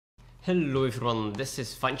Hello everyone, this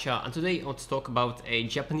is Vancha and today I want to talk about a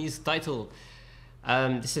Japanese title.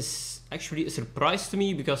 This is actually a surprise to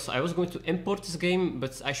me because I was going to import this game,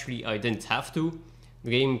 but actually I didn't have to. The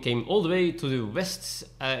game came all the way to the West,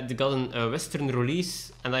 they got a Western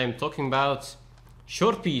release, and I am talking about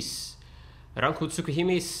Short Piece, Ranko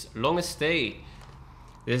Tsukigime's Longest Day.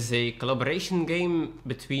 This is a collaboration game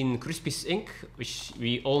between Cripy Inc., which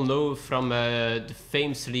we all know from the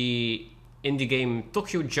famously indie game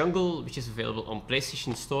Tokyo Jungle, which is available on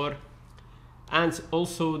PlayStation Store, and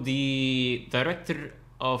also the director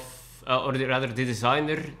of, or rather the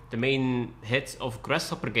designer, the main head of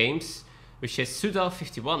Grasshopper Games, which is Suda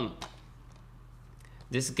 51.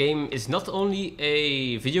 This game is not only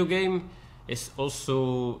a video game, it's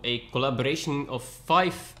also a collaboration of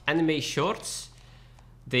 5 anime shorts.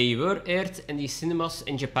 They were aired in the cinemas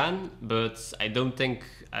in Japan, but I don't think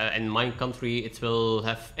in my country it will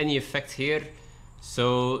have any effect here.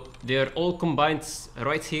 So they're all combined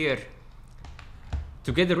right here.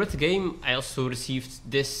 Together with the game, I also received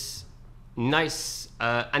this nice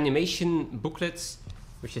animation booklet,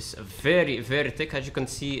 which is very thick. As you can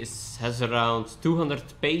see, it has around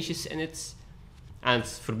 200 pages in it, and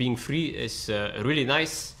for being free is really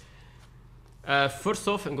nice. First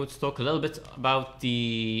off, I'm going to talk a little bit about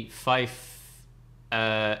the 5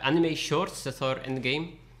 anime shorts that are in the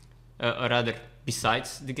game, or rather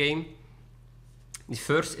besides the game. The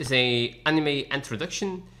first is a anime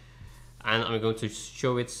introduction, and I'm going to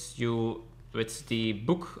show it to you with the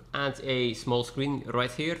book and a small screen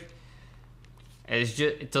right here.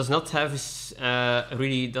 It does not have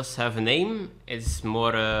really does have a name. It's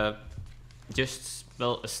more just,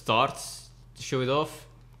 well, a start to show it off.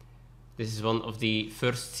 This is one of the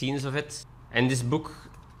first scenes of it. In this book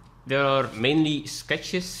there are mainly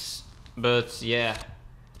sketches, but yeah,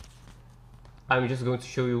 I'm just going to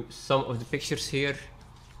show you some of the pictures here.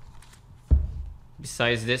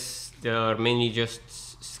 Besides this, there are mainly just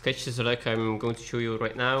sketches like I'm going to show you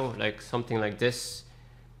right now, like something like this.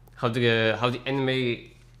 How the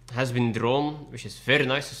anime has been drawn, which is very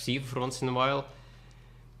nice to see for once in a while.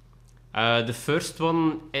 The first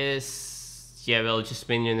one is, yeah, well, just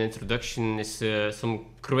mainly an introduction. It's some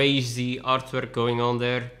crazy artwork going on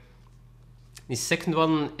there. The second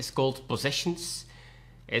one is called Possessions.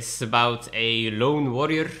 It's about a lone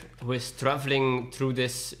warrior who is traveling through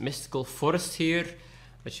this mystical forest here,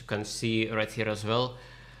 which you can see right here as well.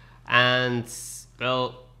 And,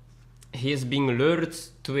 well, he is being lured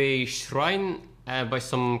to a shrine by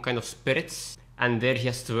some kind of spirits, and there he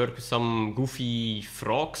has to work with some goofy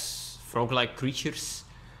frogs, frog-like creatures.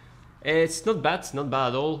 It's not bad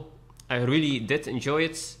at all. I really did enjoy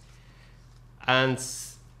it. And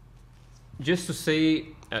just to say,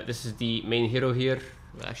 this is the main hero here.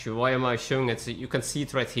 Actually, why am I showing it? You can see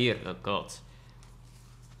it right here. Oh god.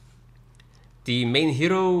 The main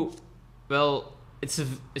hero, well, it's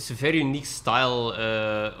a very unique style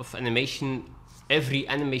of animation. Every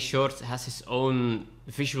anime short has his own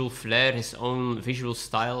visual flair, his own visual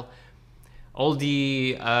style. All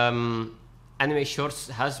the anime shorts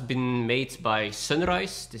has been made by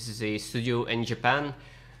Sunrise. This is a studio in Japan,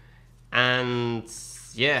 and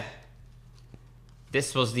yeah,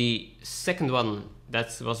 this was the second one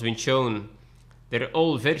that was been shown. They're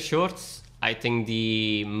all very short. I think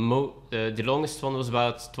the longest one was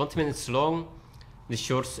about 20 minutes long. The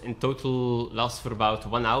shorts in total last for about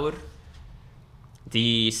 1 hour.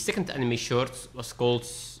 The second anime short was called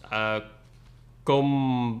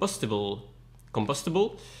Combustible.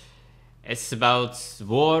 It's about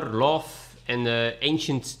war, love in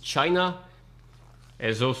ancient China.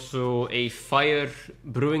 There's also a fire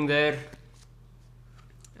brewing there.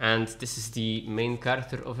 And this is the main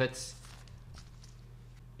character of it.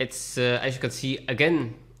 It's, as you can see,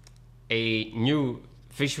 again, a new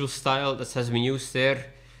visual style that has been used there.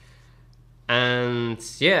 And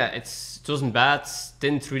yeah, it wasn't bad,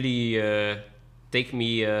 didn't really take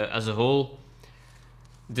me as a whole.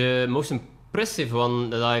 The most impressive one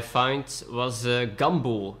that I find was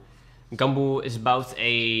Gumbo. Gumbo is about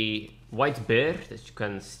a white bear that you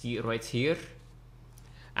can see right here.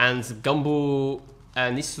 And Gumbo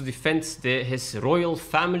needs to defend his royal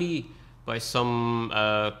family by some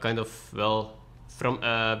kind of, well, from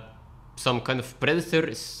some kind of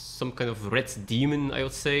predator, some kind of red demon, I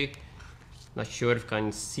would say. Not sure if you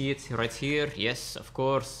can see it right here. Yes, of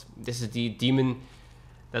course. This is the demon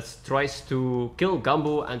that tries to kill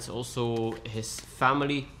Gumbo and also his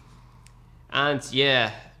family. And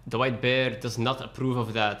yeah, the white bear does not approve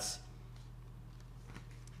of that.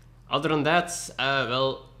 Other than that,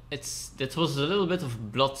 well, it was a little bit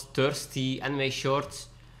of bloodthirsty anime short,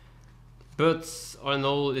 but all in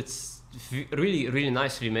all, it's really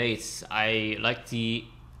nicely made. I like the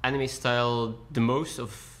anime style the most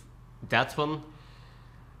of that one,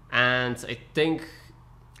 and I think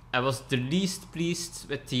I was the least pleased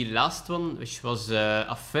with the last one, which was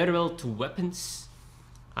A Farewell to Weapons.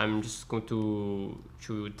 I'm just going to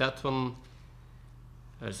show you that one.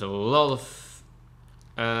 There's a lot of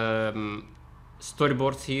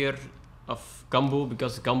storyboards here of Gumbo,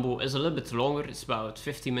 because Gumbo is a little bit longer. It's about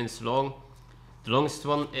 50 minutes long. The longest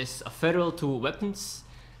one is A Farewell to Weapons,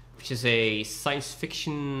 which is a science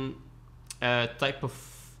fiction type of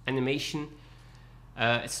animation.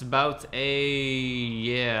 It's about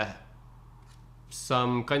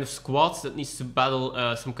some kind of squad that needs to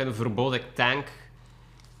battle some kind of robotic tank.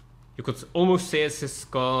 You could almost say it's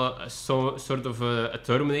sort of a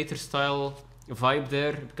Terminator style vibe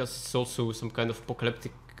there, because it's also some kind of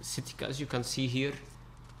apocalyptic city, as you can see here.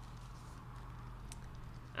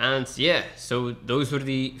 And yeah, so those were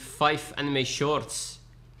the 5 anime shorts.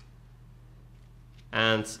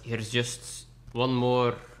 And here's just one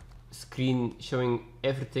more screen showing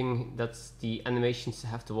everything that the animations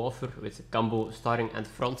have to offer, with Gumbo starting at the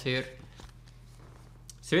front here.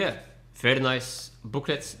 So yeah, very nice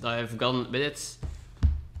booklet that I've gone with it.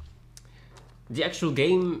 The actual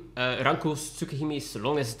game, Ranko Tsukigime's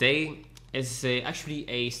Longest Day, is actually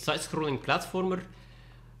a side-scrolling platformer.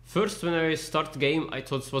 First, when I started the game, I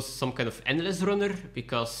thought it was some kind of endless runner,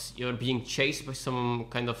 because you're being chased by some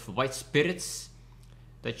kind of white spirits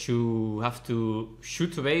that you have to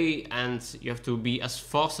shoot away, and you have to be as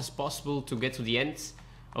fast as possible to get to the end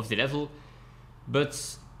of the level.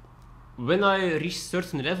 But when I reached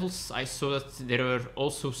certain levels, I saw that there were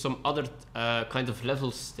also some other kind of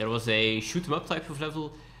levels. There was a shoot 'em up type of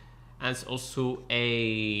level, and also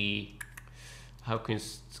a, how can you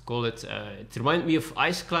call it? It reminded me of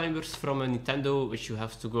Ice Climbers from a Nintendo, which you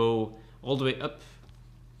have to go all the way up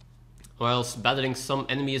whilst battling some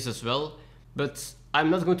enemies as well. But I'm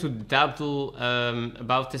not going to dabble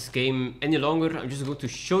about this game any longer. I'm just going to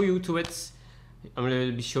show you to it. I'm going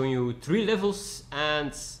to be showing you 3 levels,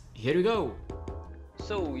 and here we go.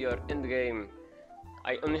 So we are in the game.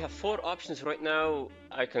 I only have 4 options right now.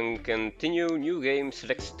 I can continue, new game,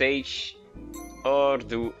 select stage, or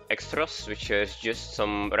do extras, which is just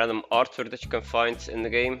some random artwork that you can find in the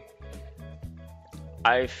game.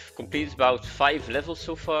 I've completed about 5 levels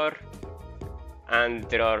so far, and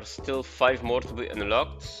there are still 5 more to be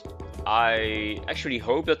unlocked. I actually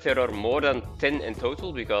hope that there are more than 10 in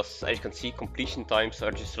total, because as you can see, completion times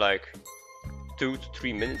are just like 2 to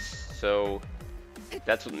 3 minutes, so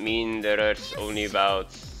that would mean there is only about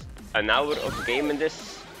an hour of game in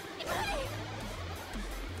this.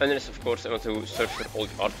 Unless, of course, I want to search for all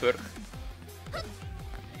the artwork.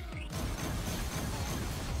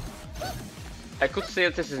 I could say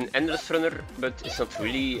that this is an endless runner, but it's not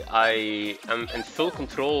really. I am in full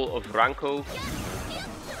control of Ranko,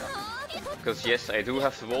 because yes, I do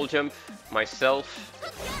have to wall jump myself.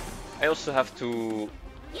 I also have to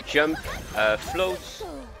jump, float,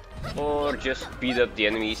 or just beat up the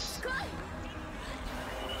enemies.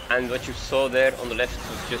 And what you saw there on the left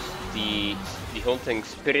was just the haunting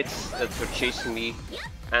spirits that were chasing me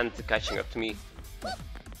and catching up to me.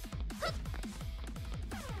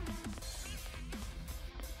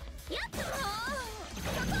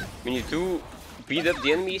 When you do beat up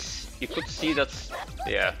the enemies, you could see that,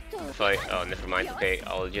 yeah, if I, oh never mind, okay,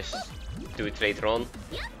 I'll just do it later on.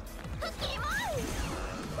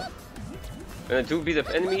 When I do beat up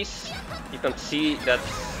enemies, you can see that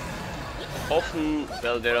often,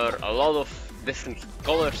 well, there are a lot of different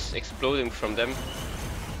colors exploding from them.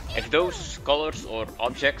 If those colors or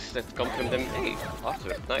objects that come from them, hey,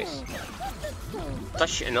 artwork, nice,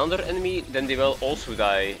 touch another enemy, then they will also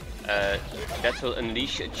die. That will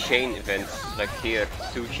unleash a chain event, like here,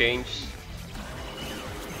 2 chains,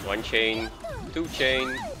 1 chain, 2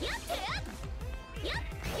 chain.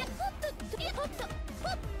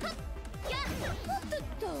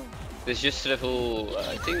 This is just level,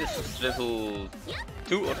 I think this is level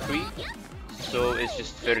 2 or 3, so it's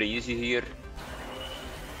just very easy here.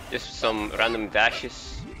 Just some random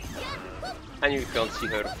dashes, and you can see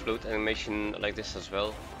her float animation like this as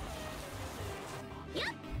well.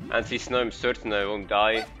 And at least now I'm certain I won't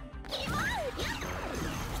die.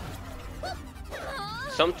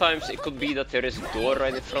 Sometimes it could be that there is a door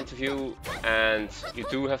right in front of you, and you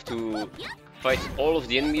do have to fight all of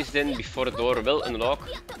the enemies then before the door will unlock.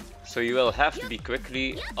 So you will have to be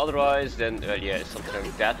quickly, otherwise then, well, yeah, something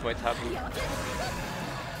like that might happen.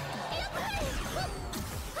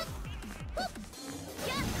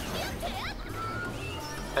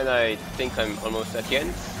 And I think I'm almost at the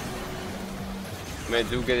end. When I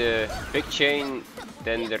do get a big chain,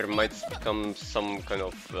 then there might become some kind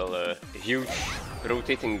of, well, huge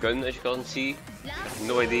rotating gun, as you can see.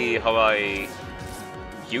 No idea how I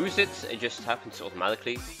use it, it just happens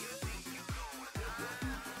automatically.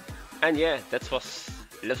 And yeah, that was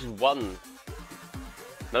level 1.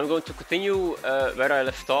 Now I'm going to continue where I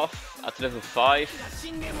left off at level 5,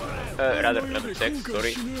 rather level 6,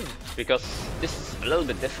 sorry, because this is a little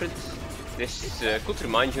bit different. This could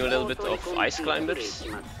remind you a little bit of Ice Climbers.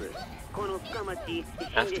 I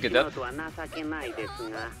have to get up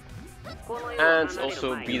and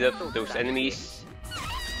also beat up those enemies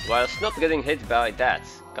whilst not getting hit by that.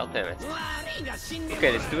 God damn it.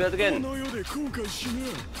 Okay, let's do that again.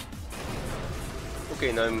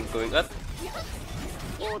 Okay, now I'm going up.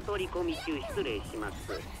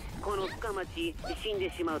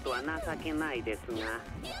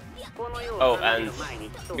 Oh, and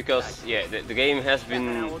because yeah, the game has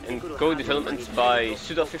been in co-development by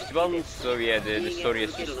Suda 51, so yeah, the story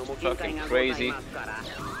is just fucking crazy.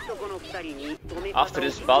 After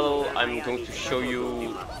this battle, I'm going to show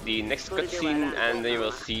you the next cutscene, and then you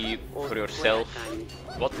will see for yourself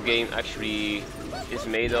what the game actually is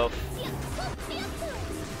made of.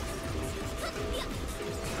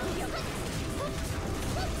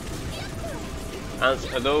 And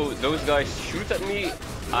although those guys shoot at me,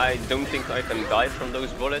 I don't think I can die from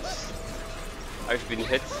those bullets. I've been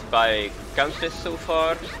hit by countless so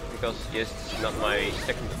far, because yes, this is not my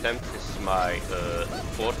second attempt, this is my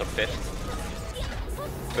 4th or 5th.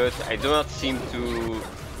 But I do not seem to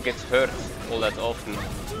get hurt all that often.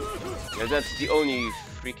 Yeah, that's the only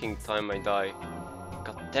freaking time I die.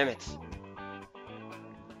 God damn it.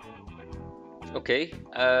 Okay,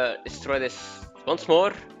 let's try this once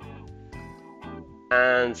more.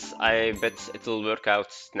 And I bet it'll work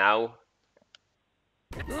out now.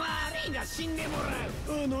 I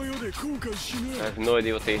have no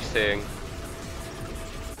idea what they're saying.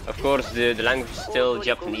 Of course, the language is still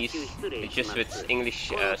Japanese, it's just with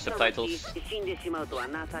English subtitles,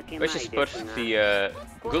 which is perfectly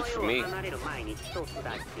good for me.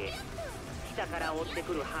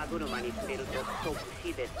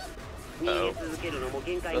 Uh-oh.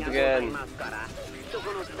 Not again.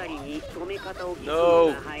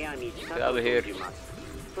 No! Get out of here.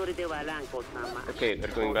 Okay,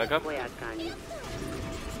 we're going back up.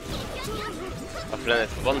 I've landed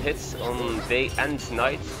 1 hit on day and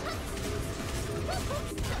night.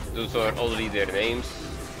 Those are already their names.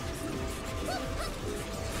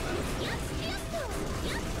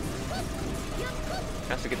 I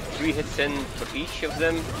have to get 3 hits in for each of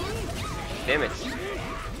them. Damn it.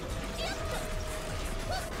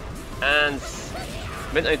 And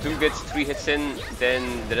when I do get 3 hits in,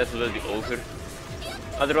 then the level will be over.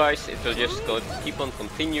 Otherwise, it will just keep on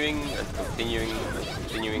continuing and continuing and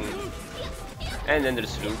continuing. And then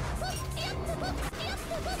there's loop.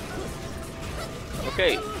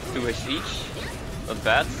 Okay, 2 hits each. Not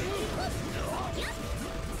bad.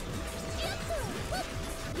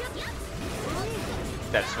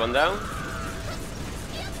 That's 1 down.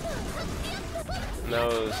 Now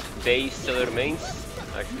day still remains.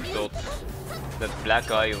 I actually thought that black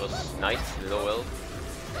guy was knight, lol.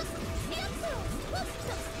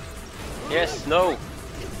 Yes, no!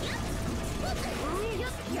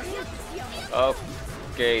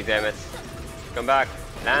 Okay, damn it. Come back,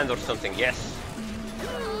 land or something, yes!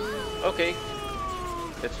 Okay,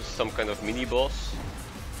 that was some kind of mini-boss.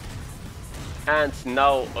 And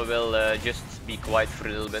now I will just be quiet for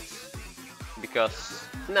a little bit, because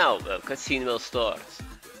now the cutscene will start.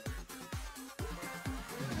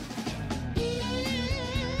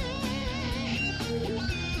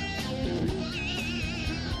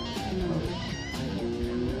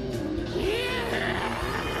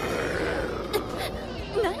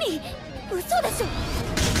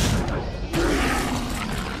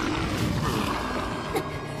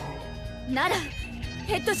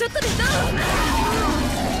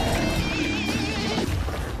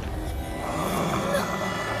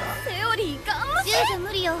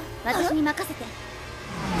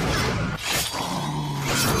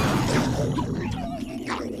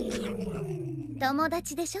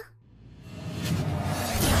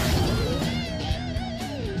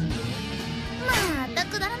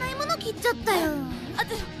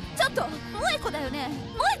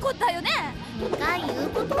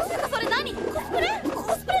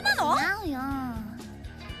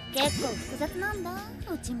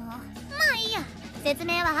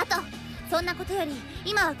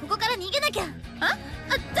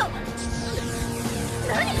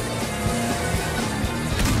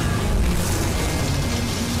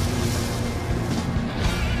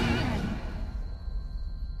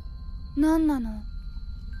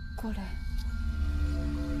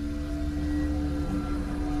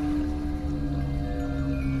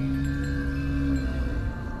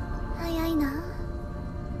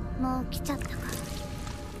 来ちゃったか。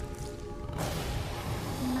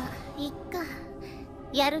まあいっか。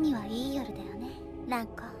やるにはいい夜だよね、ラン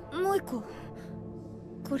コ。もう一個。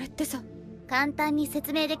これってさ、簡単に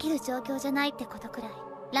説明できる状況じゃないってことくらい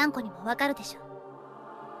ランコにもわかるでしょ。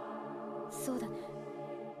そうだね。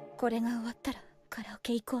これが終わったらカラオ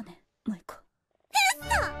ケ行こうね、もう一個。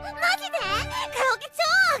マジで？カラオケ超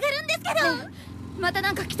上がるんですけど、ねえ、また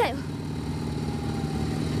なんか来たよ。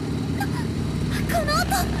この音。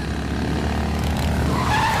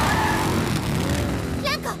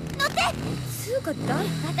ランコ乗って。つうか誰？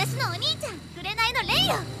私のお兄ちゃん、紅のレン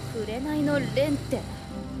よ。紅のレンってだ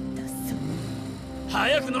そう。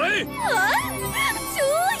早く乗れ。超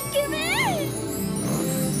イケメン。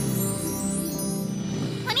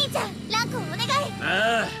お兄ちゃん、ランコお願い。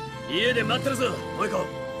ああ、家で待ってるぞ、萌子。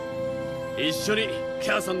一緒に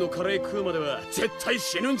母さんのカレー食うまでは絶対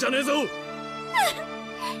死ぬんじゃねえぞ。こ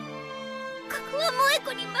こは萌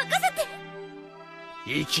子に任せて。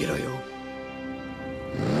生きろよ。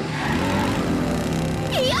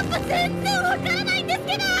やっぱ全然わからないんです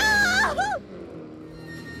けど。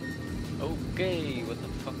 Okay, what the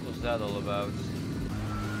fuck was that all about?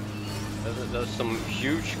 There's some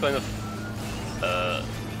huge kind of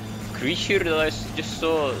creature that I just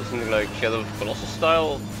saw, something like Shadow of Colossus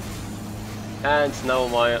style. And now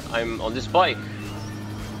I'm on this bike.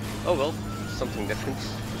 Oh well, something different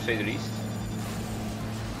to say the least.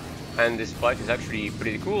 And this bike is actually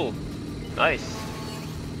pretty cool. Nice.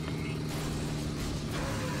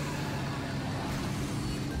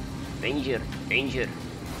 Danger, danger.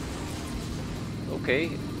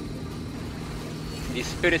 Okay. These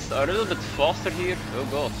spirits are a little bit faster here. Oh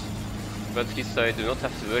god. But at least I do not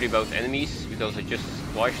have to worry about enemies because I just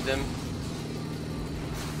squash them.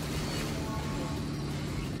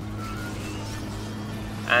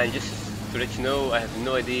 And just to let you know, I have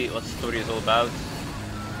no idea what the story is all about.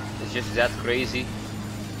 It's just that crazy.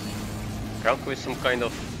 Ranko is some kind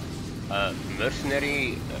of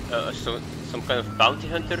mercenary, some kind of bounty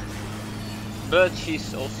hunter, but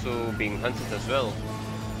she's also being hunted as well.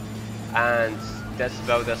 And that's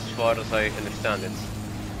about as far as I understand it.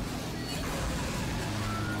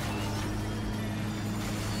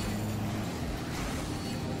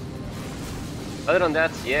 Other than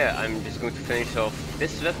that, yeah, I'm just going to finish off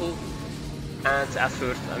this level, and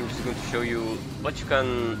afterwards I'm just going to show you what you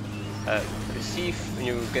can receive when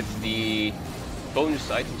you get the bonus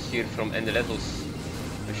items here from end levels,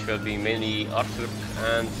 which will be mainly artwork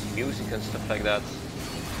and music and stuff like that.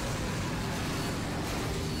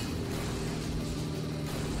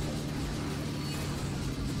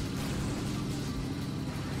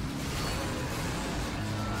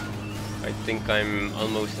 I think I'm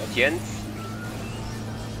almost at the end.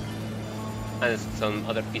 And some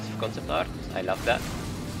other piece of concept art. I love that.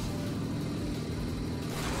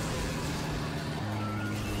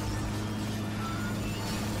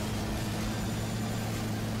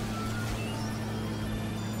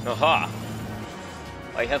 Aha!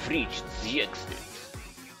 I have reached the exit.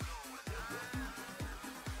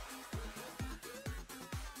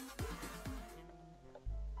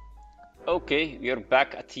 Okay, we are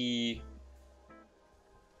back at the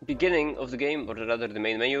beginning of the game, or rather the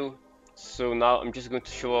main menu. So now I'm just going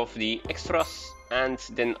to show off the extras and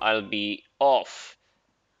then I'll be off.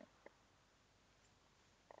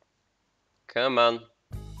 Come on.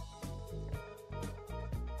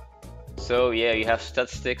 So yeah, you have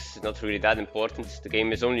statistics, not really that important. The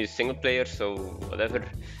game is only a single player, so whatever.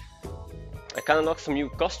 I can unlock some new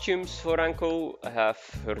costumes for Ranko. I have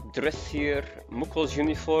her dress here, Muko's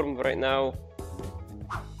uniform right now.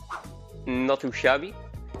 Not too shabby.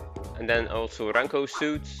 And then also Ranko's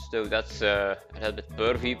suit, so that's a little bit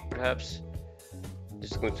pervy perhaps.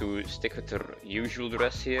 Just going to stick with her usual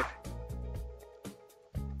dress here.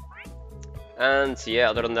 And yeah,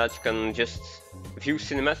 other than that you can just view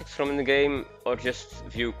cinematics from in the game or just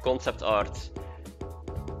view concept art.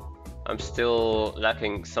 I'm still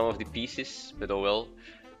lacking some of the pieces, but oh well.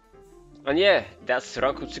 And yeah, that's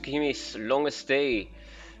Ranko Tsukigime's longest day.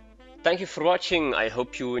 Thank you for watching, I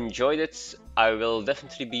hope you enjoyed it. I will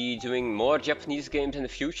definitely be doing more Japanese games in the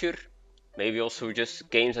future. Maybe also just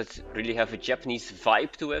games that really have a Japanese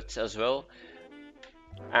vibe to it as well.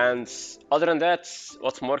 And other than that,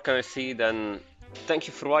 what more can I say than thank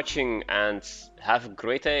you for watching and have a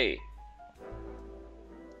great day.